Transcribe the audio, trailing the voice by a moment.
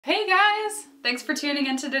Hey guys! Thanks for tuning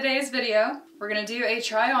into today's video. We're gonna do a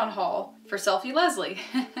try-on haul for Selfie Leslie.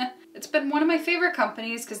 It's been one of my favorite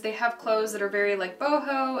companies because they have clothes that are very like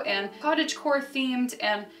boho and cottagecore themed,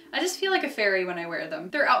 and I just feel like a fairy when I wear them.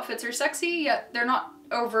 Their outfits are sexy, yet they're not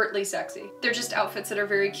overtly sexy. They're just outfits that are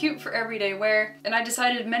very cute for everyday wear, and I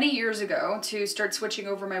decided many years ago to start switching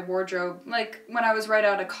over my wardrobe, like when I was right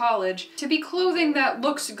out of college, to be clothing that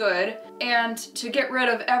looks good and to get rid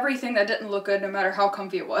of everything that didn't look good no matter how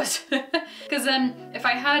comfy it was. Because then if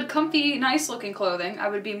I had comfy, nice looking clothing, I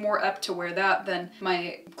would be more apt to wear that than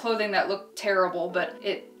my clothing that looked terrible but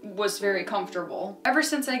it was very comfortable. Ever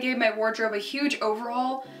since I gave my wardrobe a huge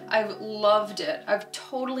overhaul, I've loved it. I've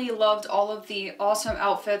totally loved all of the awesome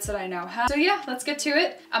outfits that I now have. So yeah, let's get to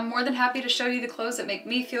it. I'm more than happy to show you the clothes that make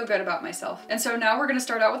me feel good about myself. And so now we're gonna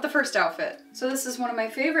start out with the first outfit. So this is one of my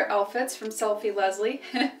favorite outfits from Selfie Leslie.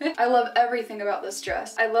 I love everything about this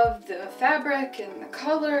dress. I love the fabric and the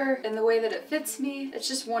color and the way that it fits me. It's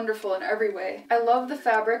just wonderful in every way. I love the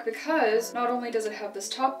fabric because not only does it have this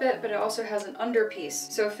top bit, but it also has an underpiece.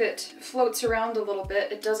 So if it floats around a little bit,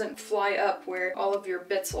 it doesn't fly up where all of your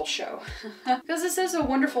bits will show. Because this is a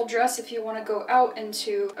wonderful dress if you want to go out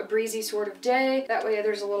into a breezy sort of day. That way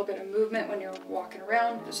there's a little bit of movement when you're walking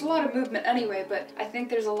around. There's a lot of movement anyway, but I think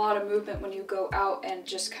there's a lot of movement when you go out and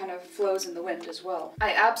just kind of flows in the wind as well.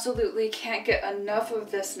 I absolutely can't get enough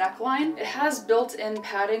of this neckline. It has built-in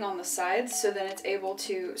padding on the sides so that it's able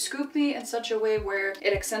to scoop me in such a way where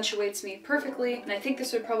it accentuates me perfectly, and I think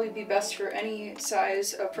this would probably be best for any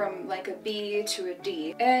size from like a B to a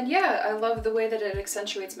D. And yeah, I love the way that it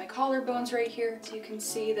accentuates my collarbones right here. So you can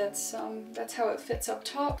see that's how it fits up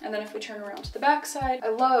top. And then if we turn around to the back side, I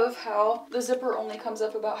love how the zipper only comes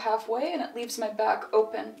up about halfway and it leaves my back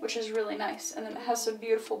open, which is really nice. And then it has some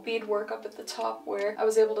beautiful beadwork up at the top where I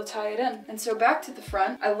was able to tie it in. And so back to the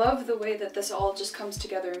front, I love the way that this all just comes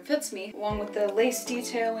together and fits me, along with the lace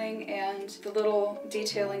detailing and the little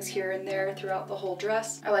detailings here and there throughout the whole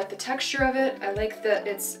dress. I like the texture of it. I like that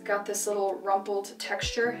it's got this little rumpled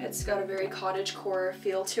texture. It's got a very cottagecore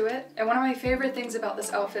feel to it. And one of my favorite things about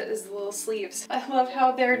this outfit is the little sleeves. I love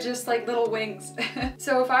how they're just like little wings.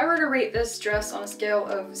 So if I were to rate this dress on a scale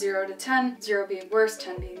of 0 to 10, 0 being worst,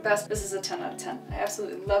 10 being best, this is a 10 out of 10. I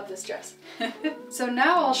absolutely love this dress. So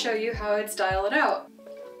now I'll show you how I'd style it out.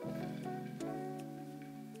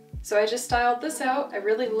 So I just styled this out. I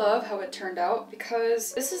really love how it turned out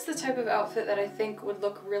because this is the type of outfit that I think would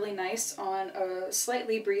look really nice on a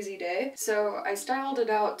slightly breezy day. So I styled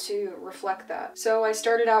it out to reflect that. So I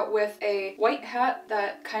started out with a white hat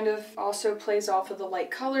that kind of also plays off of the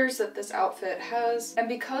light colors that this outfit has. And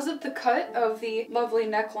because of the cut of the lovely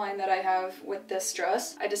neckline that I have with this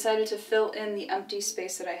dress, I decided to fill in the empty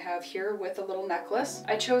space that I have here with a little necklace.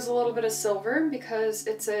 I chose a little bit of silver because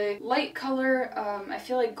it's a light color. I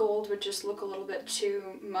feel like gold would just look a little bit too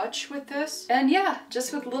much with this. And yeah,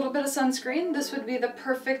 just with a little bit of sunscreen, this would be the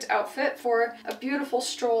perfect outfit for a beautiful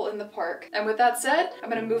stroll in the park. And with that said, I'm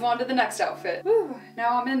gonna move on to the next outfit. Woo,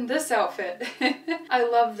 now I'm in this outfit. I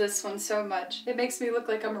love this one so much. It makes me look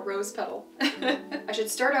like I'm a rose petal. I should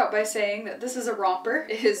start out by saying that this is a romper.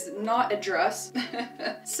 It is not a dress.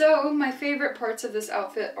 So my favorite parts of this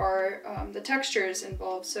outfit are the textures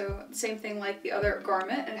involved. So same thing like the other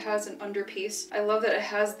garment, it has an underpiece. I love that it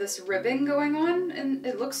has this ribbing going on and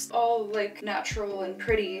it looks all like natural and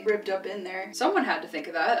pretty ribbed up in there. Someone had to think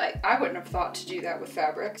of that. I wouldn't have thought to do that with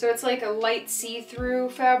fabric. So it's like a light see-through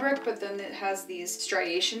fabric, but then it has these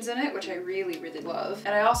striations in it, which I really, really love.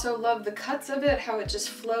 And I also love the cuts of it, how it just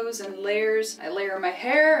flows and layers. I layer my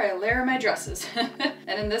hair, I layer my dresses.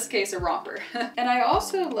 And in this case, a romper. And I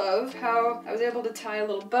also love how I was able to tie a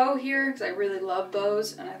little bow here because I really love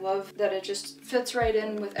bows, and I love that it just fits right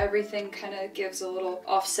in with everything, kind of gives a little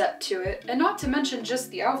offset to it. And not to mention just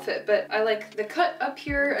the outfit, but I like the cut up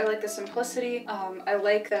here, I like the simplicity. I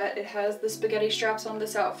like that it has the spaghetti straps on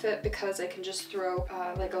this outfit because I can just throw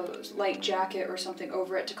like a light jacket or something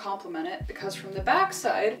over it to complement it, because from the back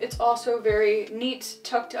side it's also very neat,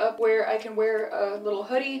 tucked up where I can wear a little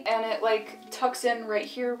hoodie and it like tucks in right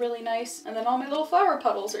here really nice, and then all my little flower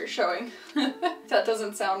puddles are showing. That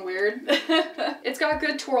doesn't sound weird. It's got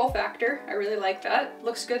good twirl factor. I really like that.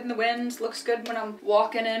 Looks good in the wind, looks good when I'm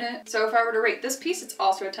walking in it. So if I were to rate this piece, it's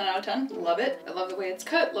also a 10 out of 10. Love it. I love the way it's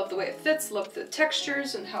cut, love the way it fits, love the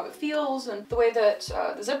textures and how it feels, and the way that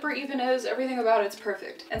the zipper even is. Everything about it's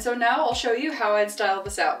perfect. And so now I'll show you how I'd style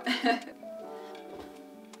this out.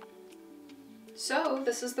 So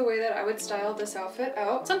this is the way that I would style this outfit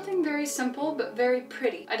out. Something very simple but very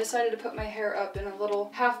pretty. I decided to put my hair up in a little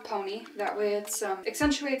half pony. That way it's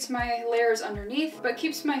accentuates my layers underneath but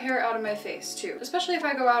keeps my hair out of my face too. Especially if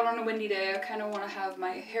I go out on a windy day, I kind of want to have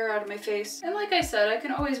my hair out of my face. And like I said, I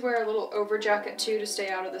can always wear a little over jacket too to stay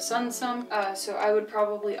out of the sun some. So I would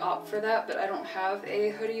probably opt for that, but I don't have a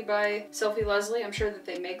hoodie by Selfie Leslie. I'm sure that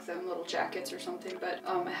they make them little jackets or something, but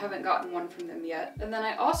I haven't gotten one from them yet. And then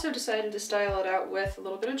I also decided to style it out with a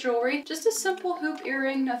little bit of jewelry. Just a simple hoop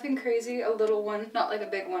earring, nothing crazy, a little one, not like a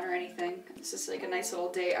big one or anything. This is like a nice little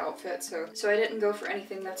day outfit, so I didn't go for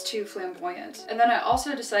anything that's too flamboyant. And then I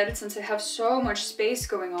also decided, since I have so much space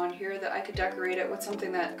going on here, that I could decorate it with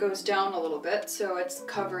something that goes down a little bit, so it's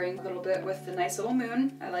covering a little bit with the nice little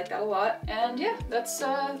moon. I like that a lot. And yeah, that's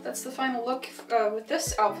the final look with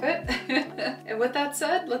this outfit. And with that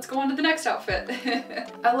said, let's go on to the next outfit.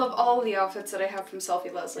 I love all of the outfits that I have from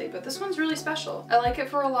Selfie Leslie, but this one's really special. I like it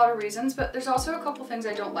for a lot of reasons, but there's also a couple things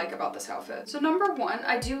I don't like about this outfit. So number one,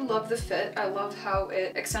 I do love the fit. I love how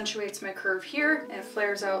it accentuates my curve here and it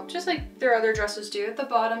flares out just like their other dresses do at the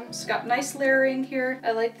bottom. It's got nice layering here.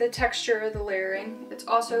 I like the texture of the layering. It's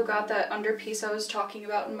also got that underpiece I was talking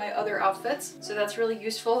about in my other outfits, so that's really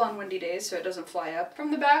useful on windy days so it doesn't fly up.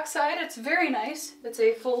 From the back side, it's very nice. It's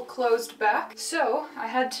a full closed back, so I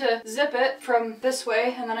had to zip it from this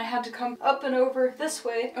way and then I had to come up and over this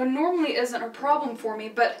way. It normally isn't a problem for me,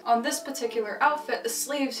 but on this particular outfit, the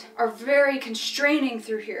sleeves are very constraining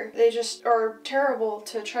through here. They just are terrible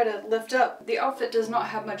to try to lift up. The outfit does not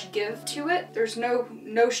have much give to it. There's no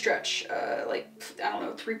stretch, like, I don't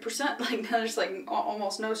know, 3%, like there's like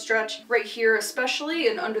almost no stretch right here, especially,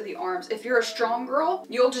 and under the arms. If you're a strong girl,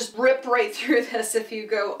 you'll just rip right through this if you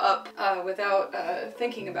go up without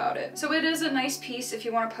thinking about it. So it is a nice piece if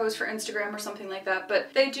you want to pose for Instagram or something like that,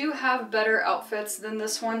 but they do have better outfits than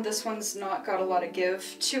this one. This one's not got a lot of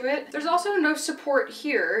give to it. There's also no support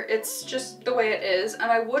here. It's just the way it is,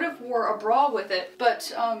 and I would have wore a bra with it,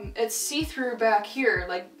 but it's see-through back here,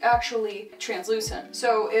 like actually translucent.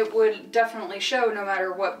 So it would definitely show no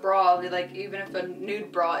matter what bra, like even if a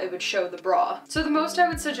nude bra, it would show the bra. So the most I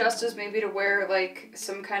would suggest is maybe to wear like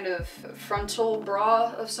some kind of frontal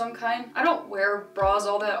bra of some kind. I don't wear bras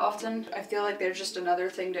all that often. I feel like they're just another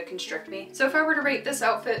thing to constrict me. So if I were to rate this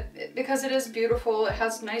outfit, because it is beautiful, it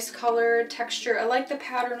has nice color, texture, I like the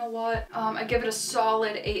pattern a lot, I give it a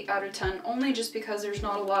solid 8 out of 10, only just because there's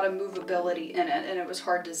not a lot of movability in it and it was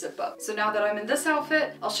hard to zip up. So now that I'm in this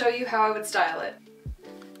outfit, I'll show you how I would style it.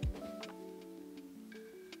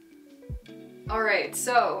 Alright,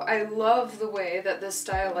 so I love the way that this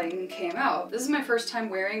styling came out. This is my first time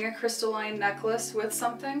wearing a crystalline necklace with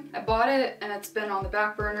something. I bought it and it's been on the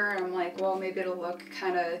back burner and I'm like, well, maybe it'll look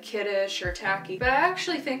kind of kiddish or tacky, but I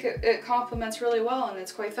actually think it complements really well and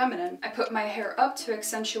it's quite feminine. I put my hair up to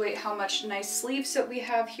accentuate how much nice sleeves that we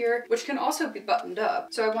have here, which can also be buttoned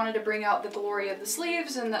up. So I wanted to bring out the glory of the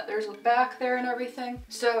sleeves and that there's a back there and everything.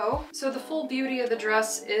 So the full beauty of the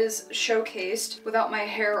dress is showcased without my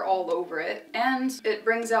hair all over it. And it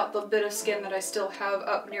brings out the bit of skin that I still have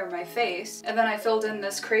up near my face. And then I filled in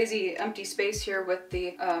this crazy empty space here with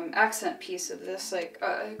the accent piece of this like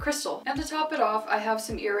crystal. And to top it off, I have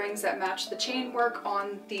some earrings that match the chain work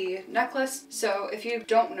on the necklace. So if you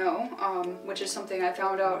don't know, which is something I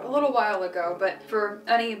found out a little while ago, but for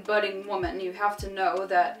any budding woman, you have to know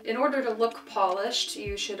that in order to look polished,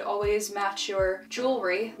 you should always match your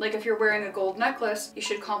jewelry. Like if you're wearing a gold necklace, you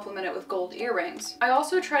should complement it with gold earrings. I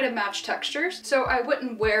also try to match textures. So I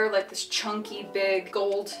wouldn't wear like this chunky big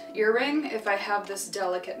gold earring if I have this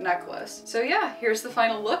delicate necklace. So yeah, here's the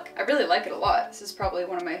final look. I really like it a lot. This is probably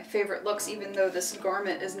one of my favorite looks, even though this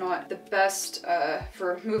garment is not the best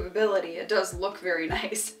for movability. It does look very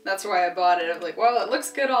nice. That's why I bought it. I'm like, well, it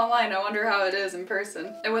looks good online. I wonder how it is in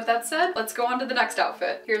person. And with that said, let's go on to the next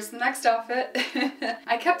outfit. Here's the next outfit.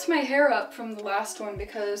 I kept my hair up from the last one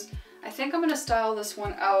because I think I'm gonna style this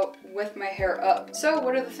one out with my hair up. So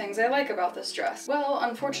what are the things I like about this dress? Well,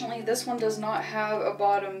 unfortunately, this one does not have a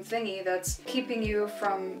bottom thingy that's keeping you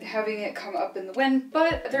from having it come up in the wind,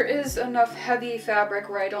 but there is enough heavy fabric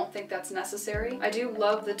where I don't think that's necessary. I do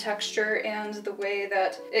love the texture and the way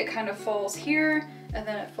that it kind of falls here and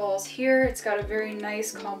then it falls here. It's got a very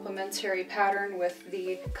nice complementary pattern with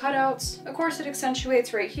the cutouts. Of course, it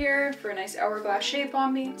accentuates right here for a nice hourglass shape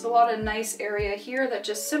on me. It's a lot of nice area here that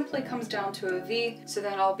just simply comes down to a V, so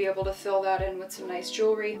then I'll be able to fill that in with some nice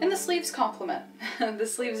jewelry. And the sleeves complement. The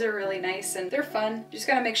sleeves are really nice and they're fun. You just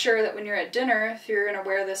gotta make sure that when you're at dinner, if you're gonna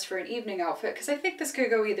wear this for an evening outfit, because I think this could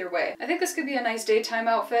go either way. I think this could be a nice daytime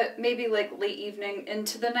outfit, maybe like late evening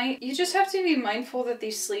into the night. You just have to be mindful that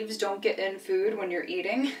these sleeves don't get in food when you're you're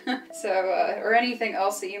eating. So, or anything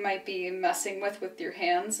else that you might be messing with your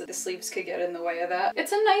hands. The sleeves could get in the way of that.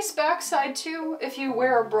 It's a nice backside too. If you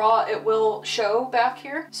wear a bra, it will show back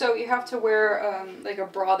here. So you have to wear like a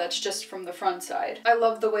bra that's just from the front side. I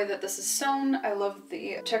love the way that this is sewn. I love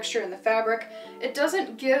the texture in the fabric. It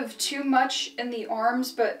doesn't give too much in the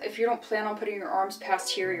arms, but if you don't plan on putting your arms past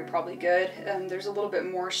here, you're probably good. And there's a little bit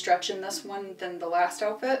more stretch in this one than the last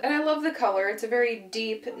outfit. And I love the color. It's a very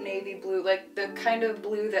deep navy blue, like the kind of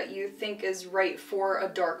blue that you think is right for a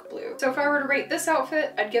dark blue. So if I were to rate this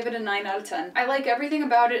outfit, I'd give it a 9 out of 10. I like everything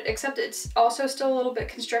about it, except it's also still a little bit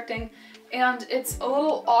constricting. And it's a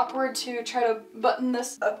little awkward to try to button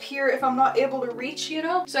this up here if I'm not able to reach, you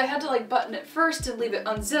know? So I had to like button it first and leave it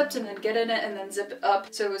unzipped and then get in it and then zip it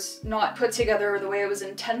up. So it was not put together the way it was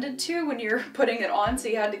intended to when you're putting it on. So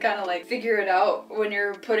you had to kind of like figure it out when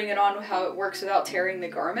you're putting it on how it works without tearing the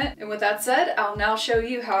garment. And with that said, I'll now show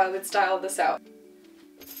you how I would style this out.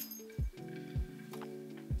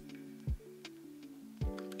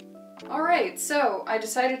 Alright, so I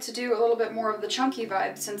decided to do a little bit more of the chunky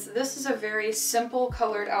vibe since this is a very simple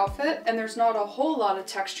colored outfit and there's not a whole lot of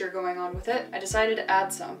texture going on with it. I decided to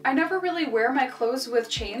add some. I never really wear my clothes with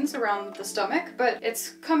chains around the stomach, but it's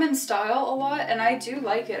come in style a lot and I do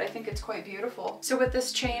like it. I think it's quite beautiful. So with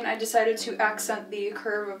this chain, I decided to accent the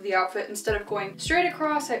curve of the outfit. Instead of going straight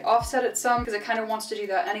across, I offset it some because it kind of wants to do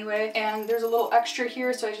that anyway. And there's a little extra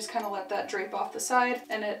here, so I just kind of let that drape off the side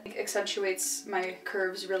and it accentuates my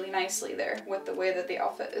curves really nicely there with the way that the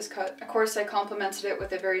outfit is cut. Of course, I complemented it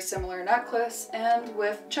with a very similar necklace and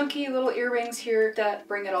with chunky little earrings here that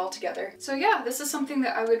bring it all together. So yeah, this is something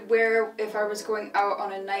that I would wear if I was going out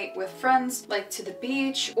on a night with friends, like to the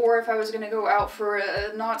beach, or if I was gonna go out for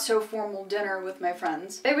a not so formal dinner with my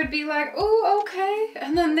friends. They would be like, oh, okay.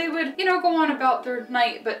 And then they would, you know, go on about their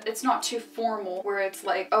night, but it's not too formal where it's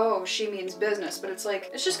like, oh, she means business, but it's like,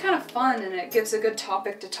 it's just kind of fun and it gives a good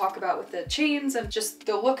topic to talk about with the chains and just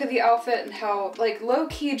the look of the outfit and how like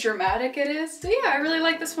low-key dramatic it is. So yeah, I really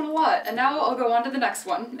like this one a lot. And now I'll go on to the next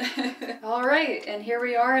one. All right, and here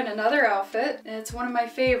we are in another outfit and it's one of my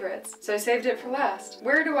favorites. So I saved it for last.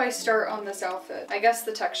 Where do I start on this outfit? I guess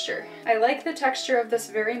the texture. I like the texture of this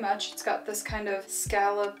very much. It's got this kind of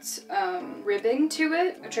scalloped ribbing to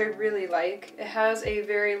it, which I really like. It has a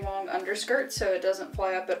very long underskirt so it doesn't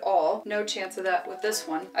fly up at all. No chance of that with this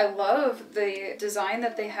one. I love the design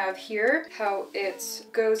that they have here, how it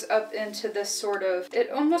goes up into this sort of, it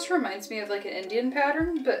almost reminds me of like an Indian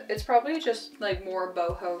pattern, but it's probably just like more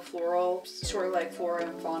boho floral, sort of like flora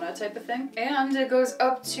and fauna type of thing. And it goes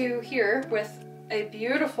up to here with a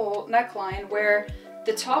beautiful neckline where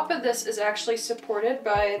the top of this is actually supported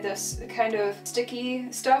by this kind of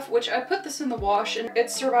sticky stuff, which I put this in the wash and it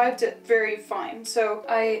survived it very fine. So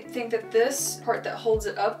I think that this part that holds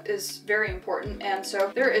it up is very important. And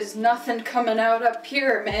so there is nothing coming out up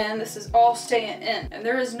here, man. This is all staying in. And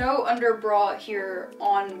there is no under bra here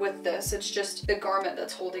on with this. It's just the garment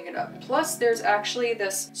that's holding it up. Plus there's actually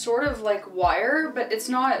this sort of like wire, but it's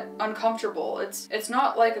not uncomfortable. It's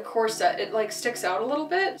not like a corset. It like sticks out a little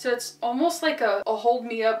bit. So it's almost like a hold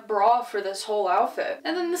me up bra for this whole outfit.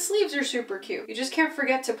 And then the sleeves are super cute. You just can't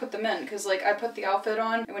forget to put them in because like I put the outfit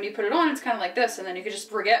on and when you put it on it's kind of like this and then you could just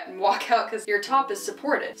forget and walk out because your top is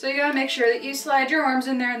supported. So you gotta make sure that you slide your arms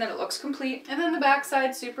in there and then it looks complete. And then the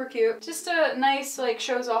backside super cute. Just a nice like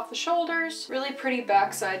shows off the shoulders. Really pretty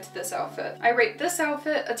backside to this outfit. I rate this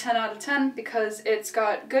outfit a 10 out of 10 because it's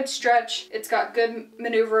got good stretch. It's got good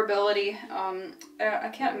maneuverability. I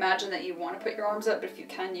can't imagine that you want to put your arms up, but if you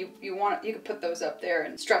can, you could put those up there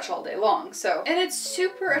and stretch all day long. So, and it's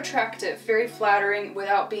super attractive, very flattering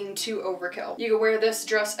without being too overkill. You could wear this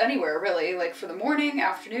dress anywhere really, like for the morning,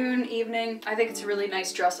 afternoon, evening. I think it's a really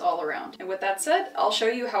nice dress all around. And with that said, I'll show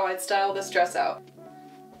you how I'd style this dress out.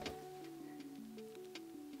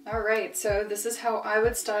 Alright, so this is how I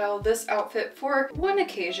would style this outfit for one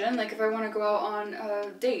occasion, like if I want to go out on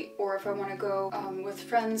a date or if I want to go with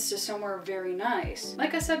friends to somewhere very nice.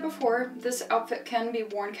 Like I said before, this outfit can be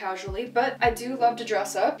worn casually, but I do love to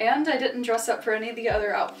dress up and I didn't dress up for any of the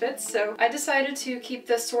other outfits, so I decided to keep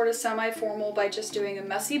this sort of semi-formal by just doing a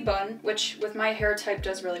messy bun, which with my hair type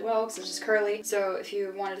does really well because it's just curly. So if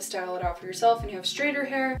you wanted to style it out for yourself and you have straighter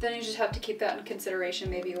hair, then you just have to keep that in consideration.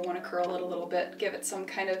 Maybe you'll want to curl it a little bit, give it some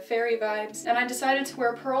kind of fairy vibes. And I decided to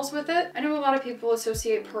wear pearls with it. I know a lot of people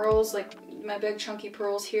associate pearls like my big chunky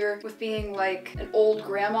pearls here with being like an old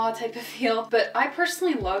grandma type of feel. But I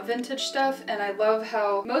personally love vintage stuff, and I love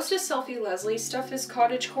how most of Selfie Leslie's stuff is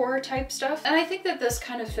cottagecore type stuff. And I think that this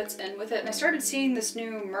kind of fits in with it. And I started seeing this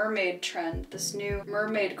new mermaid trend, this new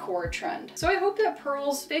mermaid core trend. So I hope that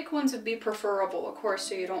pearls, fake ones would be preferable, of course,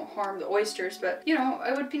 so you don't harm the oysters. But you know,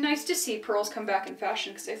 it would be nice to see pearls come back in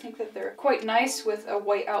fashion because I think that they're quite nice with a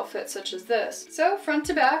white outfit such as this. So front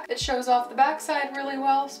to back, it shows off the back side really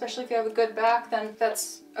well, especially if you have a good back, then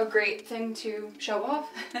that's a great thing to show off.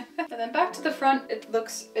 And then back to the front, it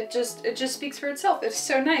just speaks for itself. It's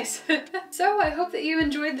so nice. So I hope that you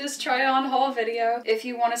enjoyed this try on haul video. If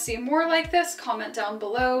you want to see more like this, comment down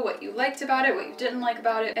below what you liked about it, what you didn't like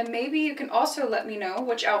about it, and maybe you can also let me know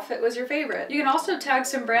which outfit was your favorite. You can also tag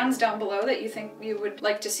some brands down below that you think you would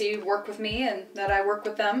like to see work with me and that I work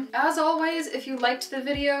with them. As always, if you liked the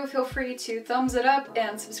video, feel free to thumbs it up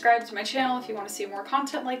and subscribe to my channel if you want to see more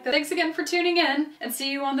content like this. Thanks again for tuning in, and see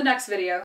you on the next video.